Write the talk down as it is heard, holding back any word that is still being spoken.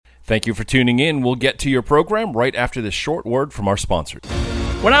Thank you for tuning in. We'll get to your program right after this short word from our sponsors.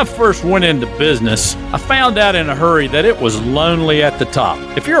 When I first went into business, I found out in a hurry that it was lonely at the top.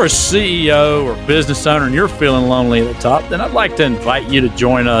 If you're a CEO or business owner and you're feeling lonely at the top, then I'd like to invite you to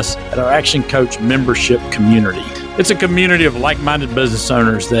join us at our Action Coach membership community. It's a community of like-minded business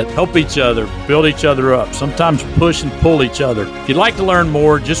owners that help each other, build each other up, sometimes push and pull each other. If you'd like to learn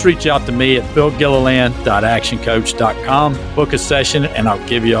more, just reach out to me at philgilliland.actioncoach.com, book a session, and I'll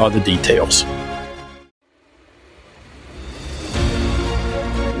give you all the details.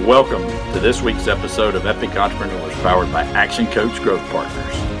 Welcome to this week's episode of Epic Entrepreneurs, powered by Action Coach Growth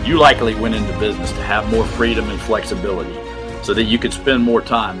Partners. You likely went into business to have more freedom and flexibility so that you could spend more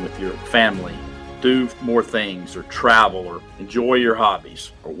time with your family, do more things, or travel, or enjoy your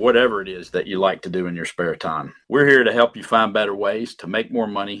hobbies, or whatever it is that you like to do in your spare time. We're here to help you find better ways to make more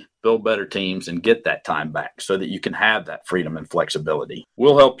money, build better teams, and get that time back so that you can have that freedom and flexibility.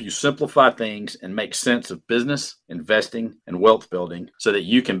 We'll help you simplify things and make sense of business, investing, and wealth building so that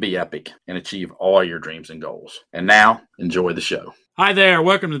you can be epic and achieve all your dreams and goals. And now, enjoy the show. Hi there.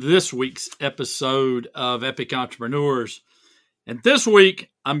 Welcome to this week's episode of Epic Entrepreneurs. And this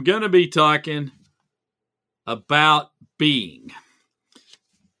week, I'm going to be talking about being.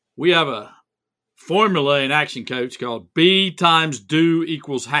 We have a formula in Action Coach called be times do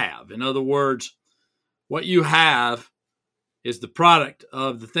equals have. In other words, what you have is the product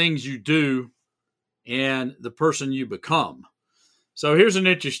of the things you do and the person you become. So here's an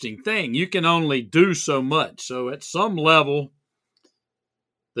interesting thing. You can only do so much. So at some level,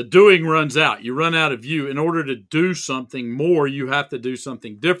 the doing runs out. You run out of you. In order to do something more, you have to do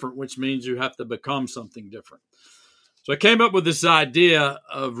something different, which means you have to become something different. So I came up with this idea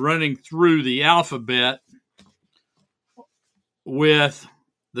of running through the alphabet with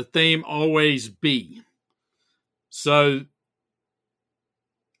the theme always be. So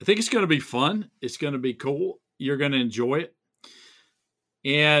I think it's going to be fun. It's going to be cool. You're going to enjoy it.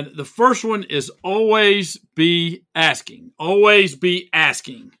 And the first one is always be asking. Always be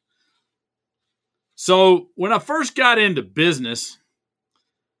asking. So when I first got into business,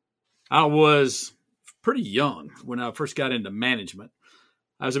 I was pretty young when I first got into management.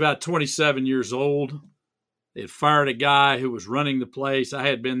 I was about 27 years old. They had fired a guy who was running the place. I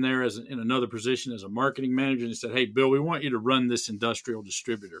had been there in another position as a marketing manager, and he said, "Hey, Bill, we want you to run this industrial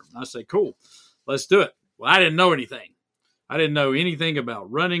distributor." And I said, "Cool, let's do it." Well, I didn't know anything. I didn't know anything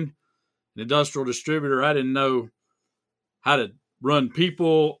about running an industrial distributor. I didn't know how to run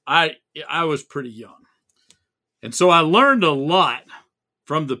people. I was pretty young. And so I learned a lot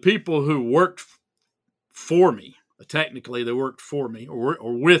from the people who worked for me. Technically, they worked for me or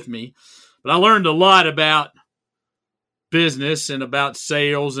with me. But I learned a lot about business and about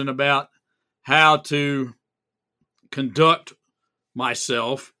sales and about how to conduct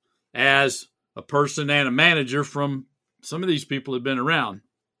myself as a person and a manager from some of these people have been around.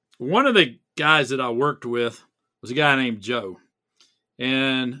 One of the guys that I worked with was a guy named Joe.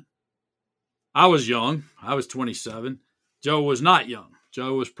 And I was young. I was 27. Joe was not young.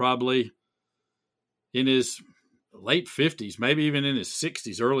 Joe was probably in his late 50s, maybe even in his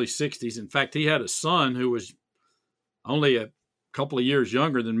 60s, early 60s. In fact, he had a son who was only a couple of years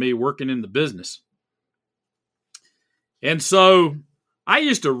younger than me working in the business. And so I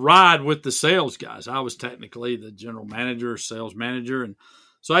used to ride with the sales guys. I was technically the general manager, sales manager. And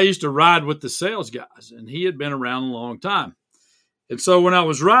so I used to ride with the sales guys, and he had been around a long time. And so when I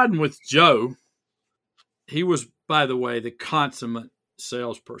was riding with Joe, he was, by the way, the consummate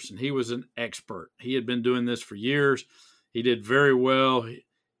salesperson. He was an expert. He had been doing this for years. He did very well.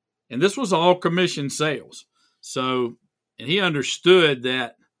 And this was all commission sales. So, and he understood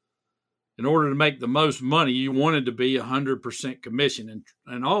that in order to make the most money, you wanted to be 100% commission.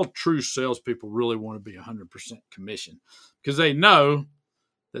 And all true salespeople really want to be 100% commission because they know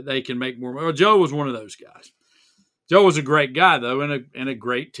that they can make more money. Well, Joe was one of those guys. Joe was a great guy, though, and a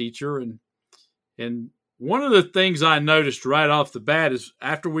great teacher. And one of the things I noticed right off the bat is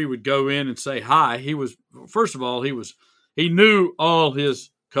after we would go in and say hi, he knew all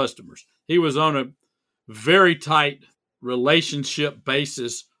his customers. He was on a very tight relationship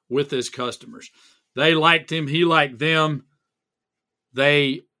basis with his customers. They liked him. He liked them.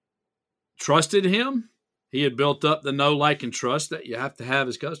 They trusted him. He had built up the know, like, and trust that you have to have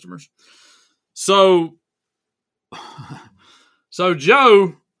as customers. So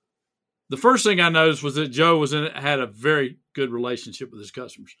Joe, the first thing I noticed was that Joe had a very good relationship with his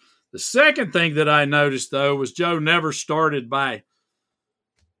customers. The second thing that I noticed, though, was Joe never started by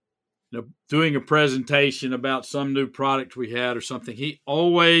doing a presentation about some new product we had or something. He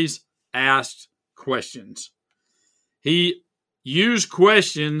always asked questions. He used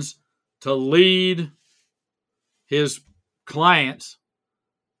questions to lead his clients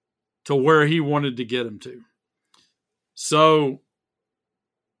to where he wanted to get them to. So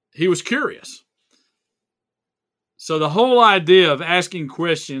he was curious. So the whole idea of asking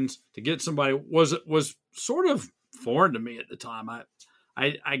questions to get somebody was sort of foreign to me at the time.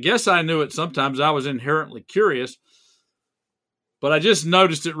 I guess I knew it sometimes. I was inherently curious, but I just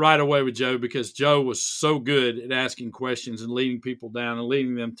noticed it right away with Joe because Joe was so good at asking questions and leading people down and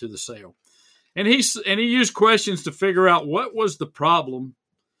leading them to the sale. And he used questions to figure out what was the problem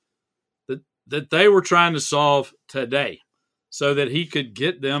that they were trying to solve today so that he could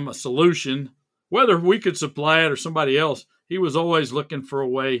get them a solution, whether we could supply it or somebody else. He was always looking for a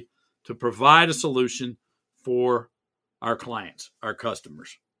way to provide a solution for our clients, our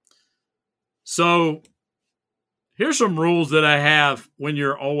customers. So here's some rules that I have when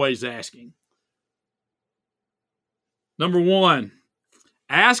you're always asking. Number one,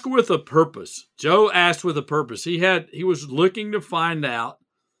 ask with a purpose. Joe asked with a purpose. He was looking to find out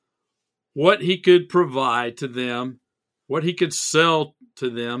what he could provide to them, what he could sell to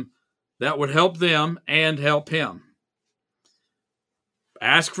them that would help them and help him.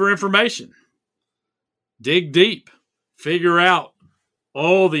 Ask for information. Dig deep. Figure out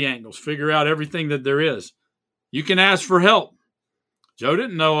all the angles. Figure out everything that there is. You can ask for help. Joe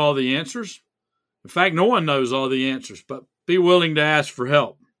didn't know all the answers. In fact, no one knows all the answers, but be willing to ask for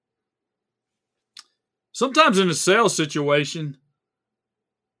help. Sometimes in a sales situation,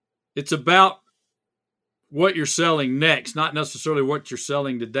 it's about what you're selling next, not necessarily what you're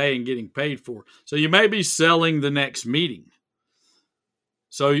selling today and getting paid for. So you may be selling the next meeting.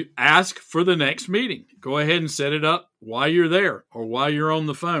 So you ask for the next meeting. Go ahead and set it up while you're there or while you're on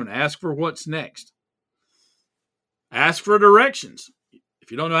the phone. Ask for what's next. Ask for directions. If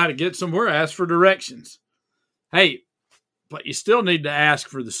you don't know how to get somewhere, ask for directions. Hey, but you still need to ask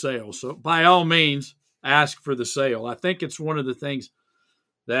for the sale. So by all means, ask for the sale. I think it's one of the things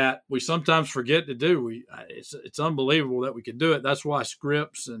that we sometimes forget to do. It's unbelievable that we could do it. That's why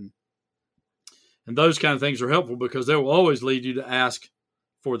scripts and those kind of things are helpful because they will always lead you to ask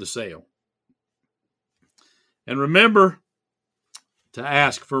for the sale. And remember to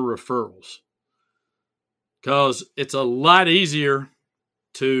ask for referrals because it's a lot easier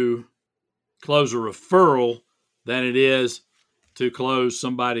to close a referral than it is to close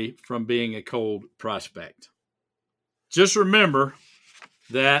somebody from being a cold prospect. Just remember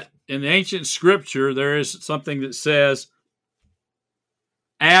that in the ancient scripture, there is something that says,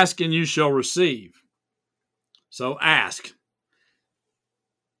 ask and you shall receive. So ask.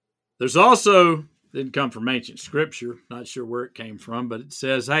 There's also, didn't come from ancient scripture, not sure where it came from, but it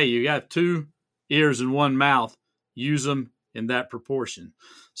says, hey, you got 2 ears and 1 mouth. Use them in that proportion.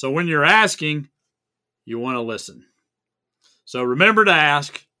 So when you're asking, you want to listen. So remember to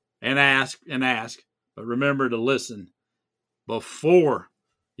ask and ask and ask, but remember to listen before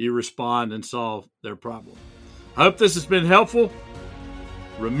you respond and solve their problem. I hope this has been helpful.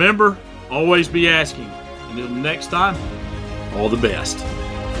 Remember, always be asking. Until next time, all the best.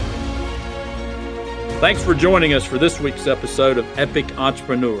 Thanks for joining us for this week's episode of Epic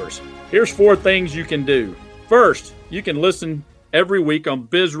Entrepreneurs. Here's 4 things you can do. First, you can listen every week on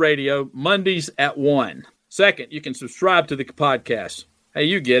Biz Radio, Mondays at 1. Second, you can subscribe to the podcast. Hey,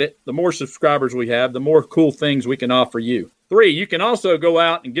 you get it. The more subscribers we have, the more cool things we can offer you. 3, you can also go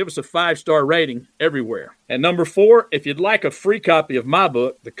out and give us a 5-star rating everywhere. And number 4, if you'd like a free copy of my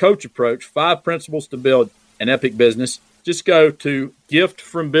book, The Coach Approach, 5 Principles to Build an Epic Business, just go to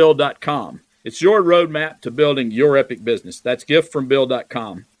giftfrombill.com. It's your roadmap to building your epic business. That's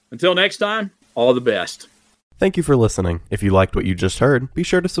giftfrombill.com. Until next time, all the best. Thank you for listening. If you liked what you just heard, be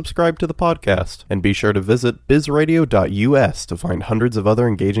sure to subscribe to the podcast. And be sure to visit bizradio.us to find hundreds of other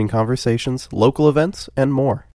engaging conversations, local events, and more.